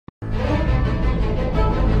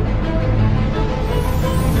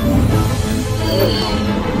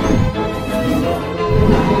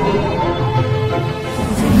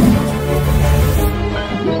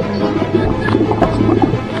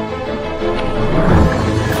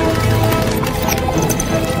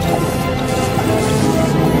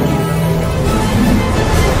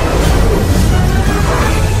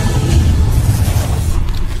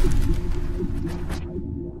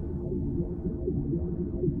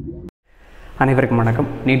அனைவருக்கும் வணக்கம்.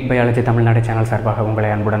 NEET biology Tamil Nadu channel சார்பாக உங்களை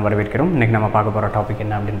அன்புடன் வரவேற்கிறோம். இன்றைக்கி நம்ம பார்க்க போகிற டாபிக்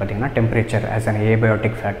என்ன அப்படின்னு பார்த்தீங்கன்னா, temperature as an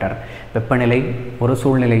abiotic factor. வெப்பநிலை ஒரு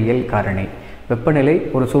சூழ்நிலையியல் காரணி. வெப்பநிலை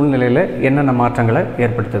ஒரு சூழ்நிலையில் என்னென்ன மாற்றங்களை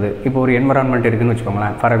ஏற்படுத்துது? இப்போ ஒரு என்வரான்மெண்ட் இருக்குதுன்னு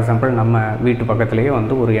வச்சுக்கோங்களேன். ஃபார் எக்ஸாம்பிள், நம்ம வீட்டு பக்கத்துலேயே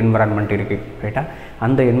ஒரு என்வரான்மெண்ட் இருக்குது, ரைட்டா?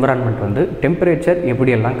 அந்த என்வரான்மெண்ட் டெம்பரேச்சர்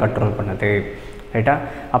எப்படியெல்லாம் கண்ட்ரோல் பண்ணுது, ரைட்டா?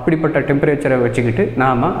 அப்படிப்பட்ட டெம்பரேச்சரை வச்சுக்கிட்டு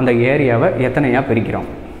நாம் அந்த ஏரியாவை எத்தனையாக பிரிக்கிறோம்,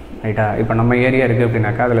 ரைட்டா? இப்போ நம்ம ஏரியா இருக்குது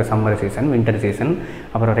அப்படின்னாக்கா அதில் சம்மர் சீசன், வின்டர் சீசன்,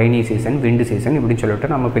 அப்புறம் ரெய்னி சீசன், விண்டு சீசன் இப்படின்னு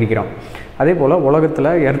சொல்லிட்டு நம்ம பிரிக்கிறோம். அதே போல் உலகத்தில்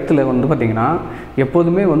எர்த்தில் பார்த்திங்கன்னா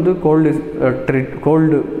எப்போதுமே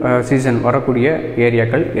கோல்டு சீசன் வரக்கூடிய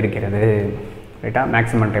ஏரியாக்கள் இருக்கிறது, ரைட்டா?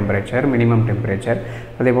 Maximum temperature, minimum temperature.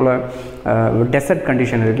 அதே போல் டெசர்ட்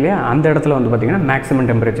கண்டிஷன் இருக்கு இல்லையா, அந்த இடத்துல பார்த்திங்கன்னா மேக்ஸிமம்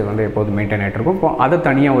டெம்பரேச்சர் எப்போதும் மெயின்டைன் ஆகிட்டு இருக்கும். இப்போ அதை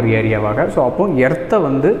தனியாக ஒரு ஏரியாவாக, ஸோ அப்போது எர்த்தை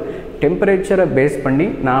டெம்பரேச்சரை பேஸ் பண்ணி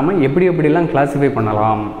நாம் எப்படிலாம் கிளாஸிஃபை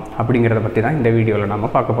பண்ணலாம் அப்படிங்கிறத பற்றி தான் இந்த வீடியோவில் நாம்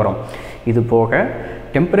பார்க்க போகிறோம். இது போக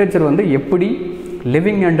டெம்பரேச்சர் எப்படி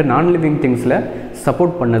லிவிங் அண்ட் நான் லிவிங் திங்ஸில்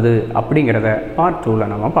சப்போர்ட் பண்ணுது அப்படிங்கிறத பார்ட்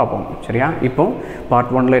 2ல் நம்ம பார்ப்போம், சரியா? இப்போ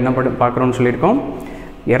பார்ட் 1ல் என்ன பார்க்குறோன்னு சொல்லியிருக்கோம்.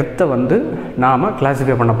 எர்த்தை நாம்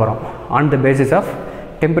கிளாஸிஃபை பண்ண போகிறோம் on the basis of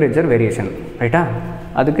temperature variation, ரைட்டா?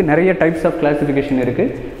 அதுக்கு நிறைய டைப்ஸ் ஆஃப் கிளாஸிஃபிகேஷன்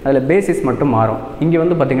இருக்குது. அதில் பேசிஸ் மட்டும் மாறும். இங்கே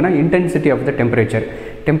பார்த்திங்கன்னா இன்டென்சிட்டி ஆஃப் த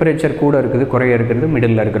டெம்பரேச்சர் கூட இருக்குது, குறைய இருக்கிறது,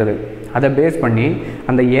 மிடில் இருக்கிறது. அதை பேஸ் பண்ணி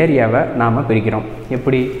அந்த ஏரியாவை நாம் பிரிக்கிறோம்.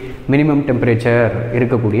 எப்படி? மினிமம் டெம்பரேச்சர்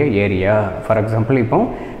இருக்கக்கூடிய ஏரியா. ஃபார் எக்ஸாம்பிள், இப்போ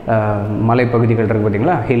மலைப்பகுதிகள் இருக்குது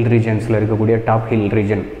பார்த்திங்களா, ஹில் ரீஜன்ஸில் இருக்கக்கூடிய டாப் ஹில்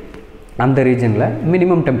ரீஜன், அந்த ரீஜனில்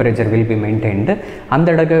minimum temperature will be maintained.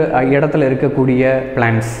 அந்த இடத்துல இருக்கக்கூடிய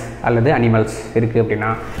பிளான்ட்ஸ் அல்லது அனிமல்ஸ் இருக்குது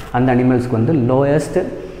அப்படின்னா அந்த அனிமல்ஸ்க்கு லோயஸ்ட்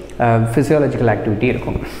ஃபிசியாலஜிக்கல் ஆக்டிவிட்டி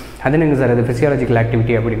இருக்கும். அது என்னங்க சார் அது ஃபிசியாலஜிக்கல்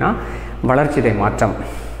ஆக்டிவிட்டி அப்படின்னா? வளர்ச்சிதை மாற்றம்,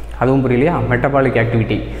 அதுவும் புரியலையா? மெட்டபாலிக்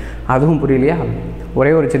ஆக்டிவிட்டி, அதுவும் புரியலையா?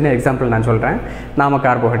 ஒரே ஒரு சின்ன எக்ஸாம்பிள் நான் சொல்கிறேன். நாம்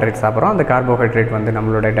கார்போஹைட்ரேட் சாப்பிட்றோம். அந்த கார்போஹைட்ரேட்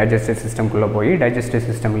நம்மளோட டைஜஸ்டிவ் சிஸ்டம்குள்ளே போய் டைஜஸ்டிவ்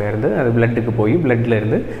சிஸ்டம்லேருந்து அது பிளட்டுக்கு போய்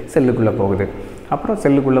பிளட்லேருந்து செல்லுக்குள்ளே போகுது. அப்புறம்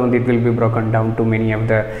செல்லுக்குள்ளே it will be broken down to many of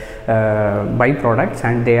the byproducts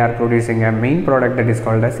and they are producing a main product that is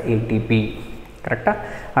called as ATP, கரெக்டாக?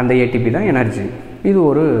 அந்த ATP தான் எனர்ஜி. இது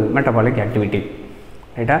ஒரு மெட்டபாலிக் ஆக்டிவிட்டி,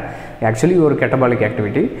 ரைட்டா? ஆக்சுவலி ஒரு கெட்டபாலிக்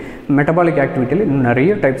ஆக்டிவிட்டி. மெட்டபாலிக் ஆக்டிவிட்டியில் இன்னும்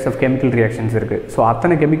நிறைய டைப்ஸ் ஆஃப் கெமிக்கல் ரியாக்ஷன்ஸ் இருக்குது. ஸோ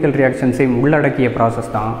அத்தனை கெமிக்கல் ரியாக்ஷன்ஸையும் உள்ளடக்கிய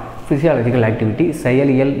ப்ராசஸ் தான் ஃபிசியாலஜிக்கல் ஆக்டிவிட்டி,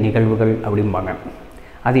 செயலியல் நிகழ்வுகள் அப்படிம்பாங்க.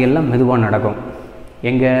 அது எல்லாம் மெதுவாக நடக்கும்.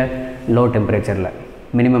 எங்கே? லோ டெம்பரேச்சரில்,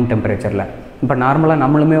 மினிமம் டெம்பரேச்சரில். இப்போ நார்மலாக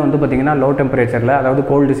நம்மளுமே பார்த்திங்கன்னா லோ டெம்பரேச்சரில், அதாவது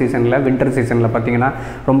கோல்டு சீசனில், வின்டர் சீசனில் பார்த்திங்கன்னா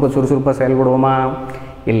ரொம்ப சுறுசுறுப்பாக செயல்படுவோமா?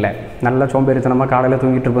 இல்லை. நல்லா சோம்பேறித்தனமாக காலையில்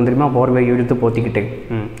தூங்கிட்டு இருப்போம் தெரியுமா, போர்வை இழுத்து போத்திக்கிட்டு.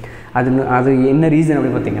 அது என்ன ரீசன்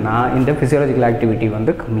அப்படி பார்த்திங்கன்னா, இந்த ஃபிசியாலஜிக்கல் ஆக்டிவிட்டி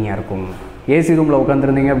கம்மியாக இருக்கும். ஏசி ரூமில்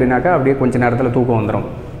உட்காந்துருந்தீங்க அப்படின்னாக்கா அப்படியே கொஞ்சம் நேரத்தில் தூக்கம் வந்துடும்,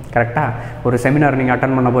 கரெக்டாக? ஒரு செமினார் நீங்கள்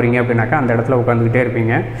அட்டன் பண்ண போகிறீங்க அப்படின்னாக்கா அந்த இடத்துல உட்காந்துக்கிட்டே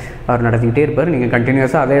இருப்பீங்க, அவர் நடத்திக்கிட்டே இருப்பார். நீங்கள்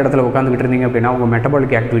கண்டினியூஸாக அதே இடத்துல உட்காந்துக்கிட்டு இருந்தீங்க அப்படின்னா உங்கள்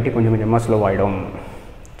மெட்டபாலிக் ஆக்டிவிட்டி கொஞ்சம் கொஞ்சமாக ஸ்லோ ஆகிடும்,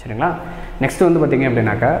 சரிங்களா? நெக்ஸ்ட் பார்த்திங்க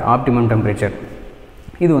அப்படின்னாக்கா ஆப்டிமம் டெம்பரேச்சர்.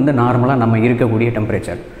 இது நார்மலாக நம்ம இருக்கக்கூடிய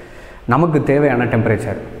டெம்பரேச்சர், நமக்கு தேவையான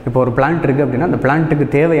டெம்பரேச்சர். இப்போ ஒரு பிளான்ட் இருக்குது அப்படின்னா அந்த பிளான்ட்டுக்கு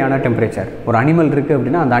தேவையான டெம்பரேச்சர். ஒரு அனிமல் இருக்குது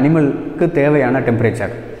அப்படின்னா அந்த அனிமலுக்கு தேவையான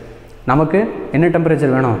டெம்பரேச்சர். நமக்கு என்ன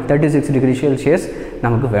டெம்பரேச்சர் வேணும்? 36 டிகிரி செல்சியஸ்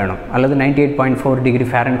நமக்கு வேணும், அல்லது 98.4 டிகிரி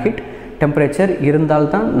ஃபாரன்ஹீட் டெம்பரேச்சர்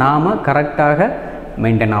இருந்தால்தான் நாம் கரெக்டாக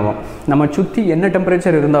மெயின்டைன் ஆகும். நம்ம சுற்றி என்ன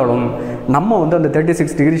டெம்பரேச்சர் இருந்தாலும் நம்ம அந்த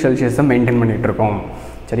 36 டிகிரி செல்சியஸை மெயின்டைன் பண்ணிகிட்ருக்கோம்,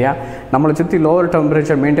 சரியா? நம்மளை சுற்றி லோவர்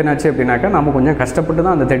டெம்பரேச்சர் மெயின்டைன் ஆச்சு அப்படின்னாக்கா நம்ம கொஞ்சம் கஷ்டப்பட்டு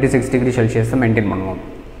தான் அந்த 36 டிகிரி செல்சியஸை மெயின்டைன் பண்ணுவோம்,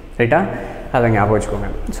 ரைட்டா? அதை ஞாபகம் வச்சுக்கோங்க.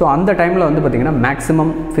 ஸோ அந்த டைமில் பார்த்திங்கன்னா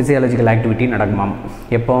மேக்ஸிமம் ஃபிசியாலஜிக்கல் ஆக்டிவிட்டி நடக்குமாம்.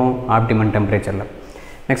 எப்போ? ஆப்டிமம் டெம்பரேச்சரில்.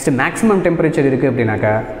 நெக்ஸ்ட்டு மேக்ஸிமம் டெம்பரேச்சர் இருக்குது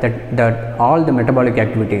அப்படின்னாக்கா that all the metabolic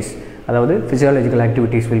activities, அதாவது physiological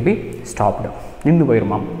activities will be stopped, நின்று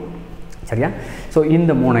போயிருமாம், சரியா? ஸோ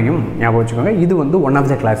இந்த மூணையும் ஞாபகம் வச்சுக்கோங்க. இது ஒன்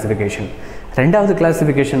ஆஃப் த கிளாஸிஃபிகேஷன். ரெண்டாவது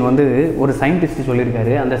கிளாஸிஃபிகேஷன் ஒரு சயின்டிஸ்ட்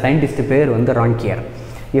சொல்லியிருக்காரு. அந்த சயின்டிஸ்ட் பேர் ராங்கியர்.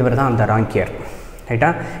 இவர் தான் அந்த ராங்கியர், ரைட்டா?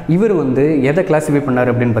 இவர் எதை கிளாஸிஃபை பண்ணார்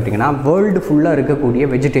அப்படின்னு பார்த்தீங்கன்னா, வேர்ல்டு ஃபுல்லாக இருக்கக்கூடிய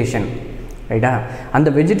வெஜிடேஷன், ரைட்டா? அந்த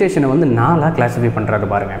வெஜிடேஷனை 4ஆக கிளாஸிஃபை பண்ணுறாரு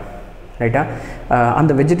பாருங்கள், ரைட்டா?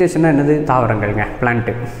 அந்த வெஜிடேஷனாக என்னது? தாவரங்கள்ங்க,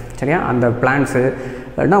 பிளான்ட்டு, சரியா? அந்த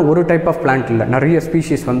பிளான்ட்ஸுனா ஒரு டைப் ஆஃப் பிளான்ட் இல்லை, நிறைய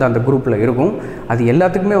ஸ்பீஷீஸ் அந்த குரூப்பில் இருக்கும். அது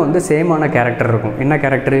எல்லாத்துக்குமே சேமான கேரக்டர் இருக்கும். என்ன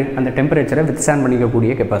கேரக்டரு? அந்த டெம்பரேச்சரை வித்ஸ்டாண்ட்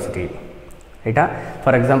பண்ணிக்கக்கூடிய கெப்பாசிட்டி, ரைட்டா?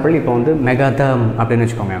 ஃபார் எக்ஸாம்பிள், இப்போ மெகாதர்ம் அப்படின்னு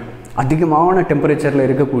வச்சுக்கோங்க. அதிகமான டெம்பரேச்சரில்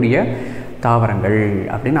இருக்கக்கூடிய தாவரங்கள்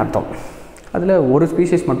அப்படின்னு அர்த்தம். அதில் ஒரு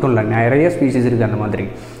ஸ்பீஷீஸ் மட்டும் இல்லை, நிறைய ஸ்பீஷீஸ் இருக்குது அந்த மாதிரி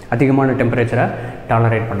அதிகமான டெம்பரேச்சரை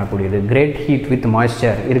டாலரேட் பண்ணக்கூடியது. கிரேட் ஹீட் வித்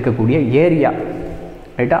மாய்ஸ்சர் இருக்கக்கூடிய ஏரியா,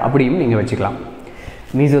 ரைட்டா? அப்படியும் நீங்கள் வச்சுக்கலாம்.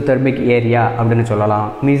 மீசோதெர்மிக் ஏரியா அப்படின்னு சொல்லலாம்,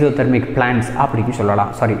 மீசோதெர்மிக் பிளான்ட்ஸ் அப்படின்னு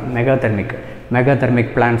சொல்லலாம்.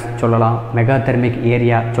 மெகாதெர்மிக் பிளான்ட்ஸ் சொல்லலாம், மெகாதெர்மிக்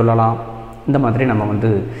ஏரியா சொல்லலாம். இந்த மாதிரி நம்ம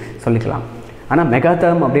வந்து சொல்லிக்கலாம். ஆனால்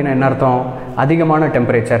மெகாதெர்ம் அப்படின்னா என்ன அர்த்தம்? அதிகமான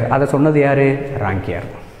டெம்பரேச்சர். அதை சொன்னது யார்? ராங்கியர்.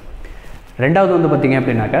 ரெண்டாவது வந்து பார்த்திங்க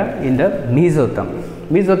அப்படின்னாக்கா இந்த மீசோதெர்ம்.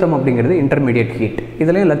 மீசோதெர்ம் அப்படிங்கிறது இன்டர்மீடியட் ஹீட்.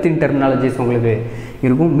 இதுலேயும் லத்தீன் டெர்மினாலஜிஸ் உங்களுக்கு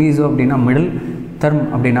இருக்கும். மீசோ அப்படின்னா மிடில், தெர்ம்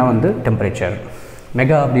அப்படின்னா வந்து டெம்பரேச்சர்.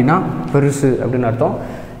 மெகா அப்படின்னா பெருசு அப்படின்னு அர்த்தம்,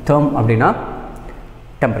 தெர்ம் அப்படின்னா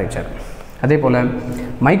டெம்பரேச்சர். அதே போல்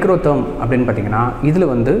மைக்ரோதெர்ம் அப்படின்னு பார்த்திங்கன்னா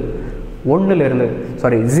இதில் வந்து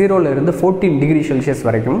 0லேருந்து 14 டிகிரி செல்சியஸ்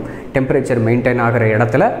வரைக்கும் டெம்பரேச்சர் மெயின்டைன் ஆகிற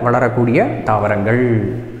இடத்துல வளரக்கூடிய தாவரங்கள்.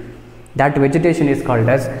 that vegetation is called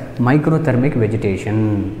as microthermic vegetation,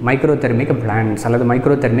 microthermic plants அல்லது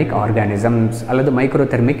microthermic organisms அல்லது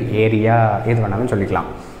microthermic area, எது வேணாலும் சொல்லிக்கலாம்.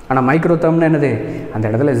 ஆனால் மைக்ரோதெர்ம்னு என்னது? அந்த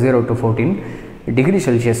இடத்துல 0 to 14 டிகிரி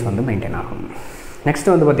செல்சியஸ் வந்து மெயின்டைன் ஆகும்.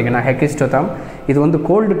 நெக்ஸ்ட் வந்து பார்த்திங்கன்னா ஹெகிஸ்டோதெர்ம். இது வந்து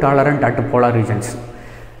gold tolerant at polar regions.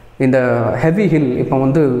 இந்த ஹெவி ஹில் இப்போ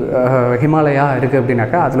வந்து ஹிமாலயா இருக்குது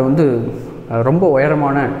அப்படின்னாக்கா அதில் வந்து ரொம்ப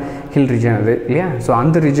உயரமான ஹில் ரீஜன் அது இல்லையா? ஸோ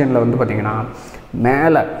அந்த ரீஜனில் வந்து பார்த்திங்கன்னா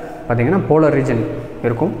மேலே பார்த்திங்கன்னா போலார் ரீஜன்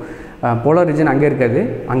இருக்கும். போலார் ரீஜன் அங்கே இருக்காது,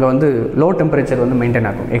 அங்கே வந்து லோ டெம்பரேச்சர் வந்து மெயின்டைன்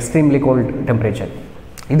ஆகும், எக்ஸ்ட்ரீம்லி கோல்டு டெம்பரேச்சர்.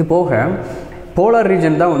 இது போக போலார்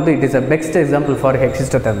ரீஜன் தான் வந்து it is a best example for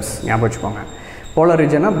ஹெகிஸ்டோதெர்ம்ஸ். ஞாபகம் வச்சுக்கோங்க. போலார்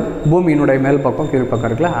ரீஜனாக பூமியினுடைய மேல் பக்கம் கீழ் பக்கம்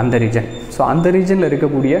இருக்குல்ல அந்த ரீஜன். ஸோ அந்த ரீஜனில்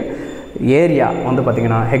இருக்கக்கூடிய ஏரியா வந்து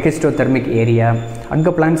பார்த்திங்கன்னா ஹெகிஸ்டோதெர்மிக் ஏரியா.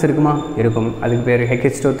 அங்கே பிளான்ட்ஸ் இருக்குமா? இருக்கும். அதுக்கு பேர்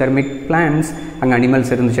ஹெகிஸ்டோதெர்மிக் பிளான்ட்ஸ். அங்கே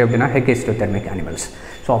அனிமல்ஸ் இருந்துச்சு அப்படின்னா ஹெகிஸ்டோதெர்மிக் அனிமல்ஸ்.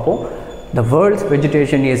 ஸோ அப்போது the world's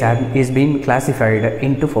vegetation is being classified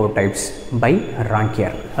into 4 types by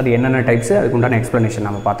Rankier. அது என்னென்ன டைப்ஸு அதுக்கு உண்டான எக்ஸ்ப்ளனேஷன்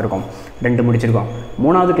நம்ம பார்த்துருக்கோம், 2 முடிச்சிருக்கோம்.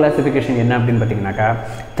 3வது கிளாஸிஃபிகேஷன் என்ன அப்படின்னு பார்த்தீங்கன்னாக்கா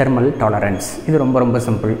தெர்மல் டாலரன்ஸ். இது ரொம்ப ரொம்ப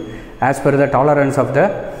simple. As per the tolerance of the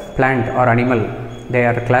plant or animal they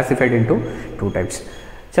are classified into 2 types.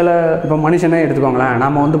 சில இப்போ மனுஷனே எடுத்துக்கோங்களேன்,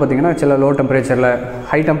 நாம் வந்து பார்த்திங்கன்னா சில லோ டெம்பரேச்சரில்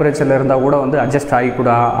ஹை டெம்பரேச்சரில் இருந்தால் கூட வந்து அட்ஜஸ்ட்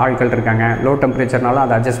ஆகிக்கூட ஆட்கள் இருக்காங்க. லோ டெம்பரேச்சர்னால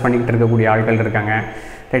அதை அட்ஜஸ்ட் பண்ணிக்கிட்டு இருக்கக்கூடிய ஆட்கள் இருக்காங்க.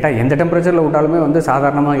 ரைட்டாக எந்த டெம்பரேச்சரில் விட்டாலுமே வந்து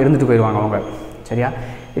சாதாரணமாக இருந்துட்டு போயிடுவாங்க அவங்க. சரியா?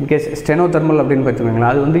 இன்கேஸ் ஸ்டெனோதெர்மல் அப்படின்னு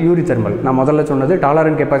பார்த்துக்கோங்களேன், அது வந்து யூரிதெர்மல். நான் முதல்ல சொன்னது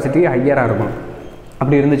டாலரண்ட் கெப்பாசிட்டி ஹையராக இருக்கும்.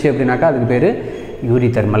 அப்படி இருந்துச்சு அப்படின்னாக்கா அதுக்கு பேர்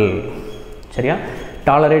யூரிதெர்மல். சரியா?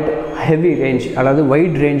 டாலரேட் ஹெவி ரேஞ்ச் அதாவது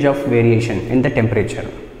wide range of variation in the temperature.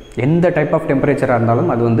 எந்த டைப் ஆஃப் டெம்பரேச்சராக இருந்தாலும்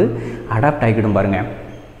அது வந்து அடாப்ட் ஆகிக்கிடும் பாருங்கள்.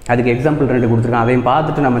 அதுக்கு எக்ஸாம்பிள் 2 கொடுத்துருக்கேன், அதையும்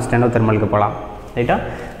பார்த்துட்டு நம்ம ஸ்டெனோதெர்மலுக்கு போகலாம். ரைட்டா?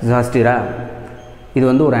 ஜோஸ்டெரா இது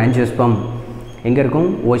வந்து ஒரு ஆஞ்சியோஸ்பெர்ம். எங்கே இருக்கும்?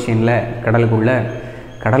 ஓஷனில்,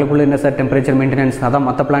 கடலுக்குள்ளே என்ன சார் டெம்பரேச்சர் மெயின்டெனன்ஸ்? அதான்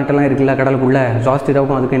மற்ற பிளான்ட்டெல்லாம் இருக்குல்ல கடலுக்குள்ளே.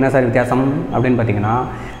 ஜோஸ்டெராவுக்கும் அதுக்கு என்ன சார் வித்தியாசம் அப்படின்னு பார்த்தீங்கன்னா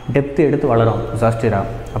டெப்த்து எடுத்து வளரும் ஜோஸ்டெரா.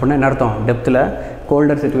 அப்படின்னா என்ன அர்த்தம்? டெப்த்தில்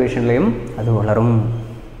கோல்டர் சிச்சுவேஷன்லேயும் அது வளரும்.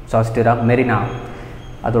 ஜோஸ்டெரா மெரினா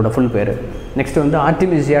அதோட ஃபுல் பேர். நெக்ஸ்ட் வந்து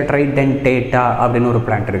ஆர்டிமிசியா ட்ரைடென்டேட்டா அப்படின்னு ஒரு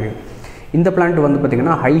பிளான்ட் இருக்குது. இந்த பிளான்ட் வந்து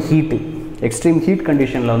பார்த்திங்கன்னா ஹை ஹீட்டு, எக்ஸ்ட்ரீம் ஹீட்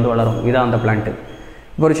கண்டிஷனில் வந்து வளரும். இதான் அந்த பிளான்ட்டு.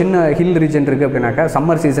 இப்போ ஒரு சின்ன ஹில் ரீஜன் இருக்குது அப்படின்னாக்கா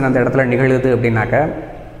சம்மர் சீசன் அந்த இடத்துல நிகழுது அப்படின்னாக்கா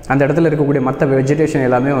அந்த இடத்துல இருக்கக்கூடிய மற்ற வெஜிடேஷன்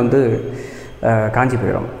எல்லாமே வந்து காஞ்சி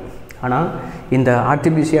போயிடும். ஆனால் இந்த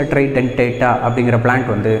ஆர்டிமிசியா ட்ரைடென்டேட்டா அப்படிங்கிற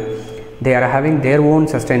பிளான்ட் வந்து they are having their own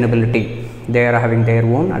sustainability, they are having their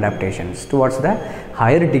own adaptations towards the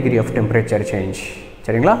higher degree of temperature change.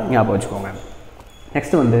 சரிங்களா? ஞாபகம் வச்சுக்கோங்க.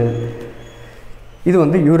 நெக்ஸ்ட் வந்து இது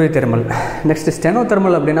வந்து யூரிதெர்மல். நெக்ஸ்ட்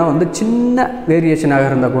ஸ்டெனோதெர்மல் அப்படின்னா வந்து சின்ன வேரியேஷனாக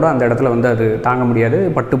இருந்தால் கூட அந்த இடத்துல வந்து அது தாங்க முடியாது,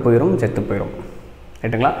 பட்டு போயிடும், செத்து போயிடும்.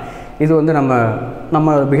 ரைட்டுங்களா? இது வந்து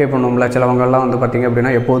நம்ம பிஹேவ் பண்ணுவோம்ல, சிலவங்கள்லாம் வந்து பார்த்திங்க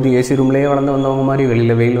அப்படின்னா எப்போதும் ஏசி ரூம்லேயே வந்தவங்க மாதிரி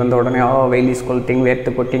வெளியில் வெயில் வந்த உடனே வெயில் இஸ் கொல்ட்டிங்,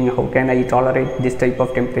 வேர்த்து coating, how can I tolerate this type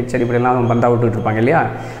of temperature இப்படிலாம் அவங்க பந்தா விட்டுட்டு இருப்பாங்க இல்லையா?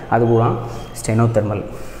 அது கூட ஸ்டெனோதெர்மல்.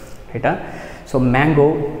 ரைட்டா? ஸோ மேங்கோ,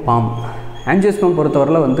 பாம், ஆஞ்சியோஸ்பெர்ம்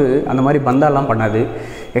பொறுத்தவரையில் வந்து அந்த மாதிரி பந்தாலாம் பண்ணாது.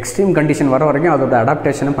 எக்ஸ்ட்ரீம் கண்டிஷன் வர வரைக்கும் அதோட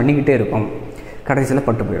அடாப்டேஷனை பண்ணிக்கிட்டே இருக்கும், கடைசியில்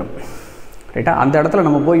பட்டு போயிடும். ரைட்டா? அந்த இடத்துல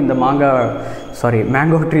நம்ம போய் இந்த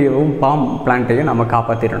மேங்கோ ட்ரீயும் பாம் பிளான்ட்டையும் நம்ம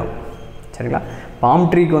காப்பாற்றிடணும். சரிங்களா? பாம்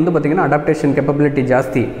ட்ரீக்கு வந்து பார்த்திங்கன்னா அடாப்டேஷன் கேப்பபிலிட்டி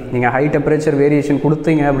ஜாஸ்தி. நீங்கள் ஹை டெம்பரேச்சர் வேரியேஷன்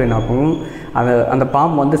கொடுத்தீங்க அப்படின்னாக்கும் அந்த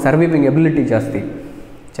பாம் வந்து சர்வைவிங் எபிலிட்டி ஜாஸ்தி.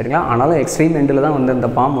 சரிங்களா? ஆனாலும் எக்ஸ்ட்ரீம் எண்டில் தான் வந்து அந்த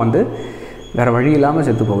பாம் வந்து வேறு வழி இல்லாமல்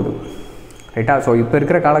செத்து போகுது. ரைட்டா? ஸோ இப்போ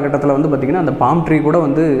இருக்கிற காலகட்டத்தில் வந்து பார்த்திங்கன்னா அந்த பாம் ட்ரீ கூட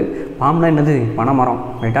வந்து பாம்னா என்னது? பனைமரம்.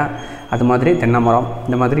 ரைட்டா? அது மாதிரி தென்னை மரம்,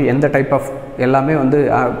 இந்த மாதிரி எந்த டைப் ஆஃப் எல்லாமே வந்து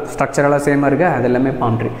ஸ்ட்ரக்சரெல்லாம் சேமாக இருக்குது, அது எல்லாமே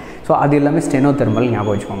பாம் ட்ரீ. ஸோ அது எல்லாமே ஸ்டெனோதெர்மல்.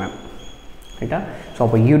 ஞாபகம் வச்சுக்கோங்க. ரைட்டா? ஸோ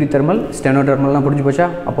அப்போ யூரிதெர்மல், ஸ்டெனோதெர்மல்லாம் புரிஞ்சு போச்சா?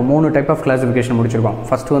 அப்போ 3 டைப் ஆஃப் கிளாஸிஃபிகேஷன் முடிச்சிருக்கோம்.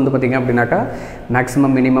 ஃபஸ்ட்டு வந்து பார்த்திங்க அப்படின்னாக்கா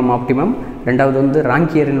மேக்ஸிமம், மினிமம், ஆப்டிமம். ரெண்டாவது வந்து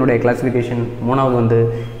ராங்கியரினுடைய கிளாஸிஃபிகேஷன். மூணாவது வந்து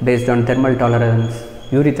based on thermal tolerance,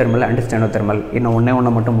 யூரிதெர்மல் and ஸ்டெனோதெர்மல். இன்னும்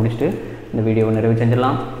ஒன்று மட்டும் முடிச்சுட்டு இந்த வீடியோவை நிறைவு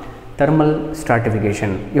செஞ்சிடலாம். Thermal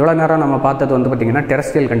stratification. இவ்வளோ நேரம் நம்ம பார்த்தது வந்து பார்த்திங்கன்னா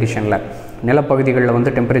டெரஸ்ட்ரியல் கண்டிஷனில் நிலப்பகுதிகளில்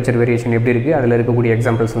வந்து டெம்பரேச்சர் வேரியேஷன் எப்படி இருக்குது, அதில் இருக்கக்கூடிய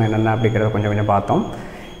எக்ஸாம்பிள்ஸ்லாம் என்னென்ன அப்படிங்கிறத கொஞ்சம் பார்த்தோம்.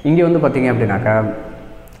 இங்கே வந்து பார்த்திங்க அப்படின்னாக்கா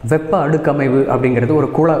வெப்ப அடுக்கமைவு அப்படிங்கிறது ஒரு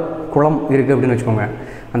குளம் இருக்குது அப்படின்னு வச்சுக்கோங்க.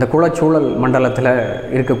 அந்த குளச்சூழல் மண்டலத்தில்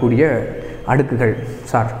இருக்கக்கூடிய அடுக்குகள்.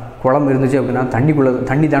 சார் குளம் இருந்துச்சு அப்படின்னா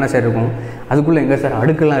தண்ணி தானே சார் இருக்கும், அதுக்குள்ளே எங்கே சார்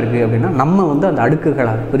அடுக்கெல்லாம் இருக்குது அப்படின்னா, நம்ம அந்த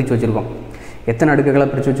அடுக்குகளை பிரித்து வச்சுருக்கோம். எத்தனை அடுக்குகளை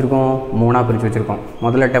பிரித்து வச்சுருக்கோம்? 3ஆக பிரித்து வச்சுருக்கோம்.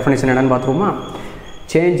 முதல்ல டெஃபினிஷன் என்னென்னு பார்த்துருவோமா?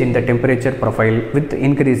 Change in the temperature profile with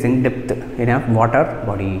increasing depth in a water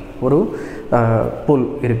body. ஒரு பூல்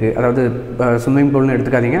இருக்குது, அதாவது ஸ்விம்மிங் பூல்னு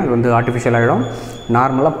எடுத்துக்காதீங்க, அது ஆர்டிஃபிஷியல் ஆகிடும்.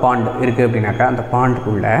 நார்மலாக பாண்ட் இருக்குது அப்படின்னாக்கா அந்த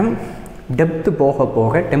பாண்டுக்குள்ளே டெப்த்து போக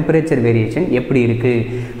போக டெம்பரேச்சர் வேரியேஷன் எப்படி இருக்குது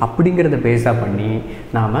அப்படிங்கிறத பேஸாக பண்ணி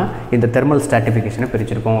நாம் இந்த தெர்மல் ஸ்ட்ராட்டிஃபிகேஷனை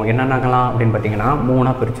பிரிச்சுருக்கோம். என்னென்னலாம் அப்படின்னு பார்த்தீங்கன்னா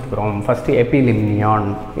 3ஆக பிரிச்சுருக்கிறோம். ஃபஸ்ட்டு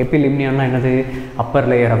எப்பிலிம்னியான்னா என்னது? Upper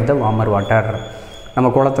layer of the warmer water. நம்ம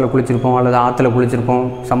குளத்தில் குளிச்சிருப்போம் அல்லது ஆற்றுல குளிச்சிருப்போம்.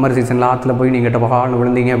 சம்மர் சீசனில் ஆற்றுல போய் நீங்கள் டபகால்னு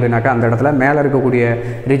விழுந்தீங்க அப்படின்னாக்கா அந்த இடத்துல மேலே இருக்கக்கூடிய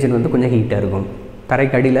ரீஜன் கொஞ்சம் ஹீட்டாக இருக்கும்.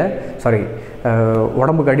 தரைக்கு அடியில்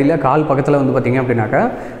உடம்புக்கு அடியில் கால் பக்கத்தில் பார்த்திங்க அப்படின்னாக்கா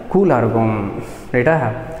கூலாக இருக்கும். ரைட்டா?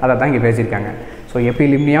 அதை தான் இங்கே பேசியிருக்காங்க. ஸோ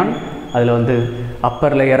எப்பிலிம்னியான் அதில்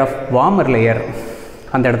upper layer of warmer layer,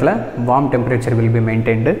 அந்த இடத்துல warm temperature will be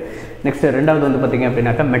maintained. Next ரெண்டாவது பார்த்திங்க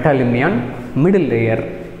அப்படின்னாக்கா மெட்டாலிம்னியான் மிடில் லேயர்.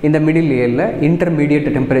 இந்த மிடில் லேயரில் இன்டர்மீடியட்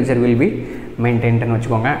டெம்பரேச்சர் வில் பி மெயின்டைன்டுன்னு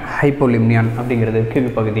வச்சுக்கோங்க. ஹைப்போலிம்னியான் அப்படிங்கிறது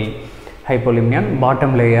கீழ்ப்பகுதி. ஹைப்போலிம்னியான்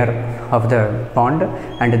bottom layer of the bond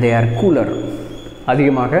and they are cooler.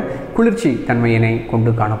 அதிகமாக குளிர்ச்சி தன்மையினை கொண்டு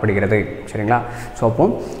காணப்படுகிறது. சரிங்களா? ஸோ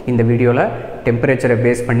அப்போது இந்த வீடியோவில் டெம்பரேச்சரை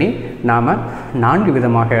பேஸ் பண்ணி நாம் 4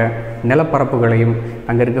 விதமாக நிலப்பரப்புகளையும்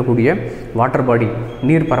அங்கே இருக்கக்கூடிய வாட்டர் பாடி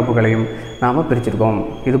நீர் பரப்புகளையும் நாம் பிரிச்சிருக்கோம்.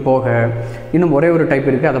 இது போக இன்னும் ஒரே ஒரு டைப்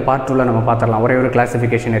இருக்குது, அதை பார்ட் 2ல் நம்ம பார்த்துடலாம். ஒரே ஒரு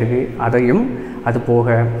கிளாஸிஃபிகேஷன் இருக்குது, அதையும் அது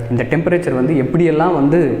போக இந்த டெம்பரேச்சர் எப்படியெல்லாம்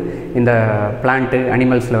இந்த பிளான்ட்டு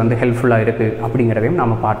அனிமல்ஸில் ஹெல்ப்ஃபுல்லாக இருக்குது அப்படிங்கிறதையும்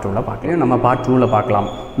நம்ம பார்ட் 2ல் பார்க்கலாம். நம்ம பார்ட் 2ல் பார்க்கலாம்.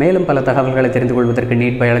 மேலும் பல தகவல்களை தெரிந்து கொள்வதற்கு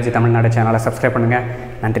நீட் பயாலஜி தமிழ்நாடு சேனலை சப்ஸ்கிரைப் பண்ணுங்கள்.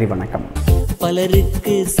 நன்றி, வணக்கம்.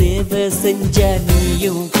 பலருக்கு சேவை செஞ்ச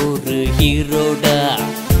நீயும் ஒரு ஹீரோடா.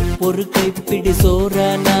 ஒரு கைப்பிடி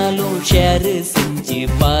சோறானாலும் ஷேர் செஞ்சு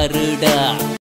பாருடா.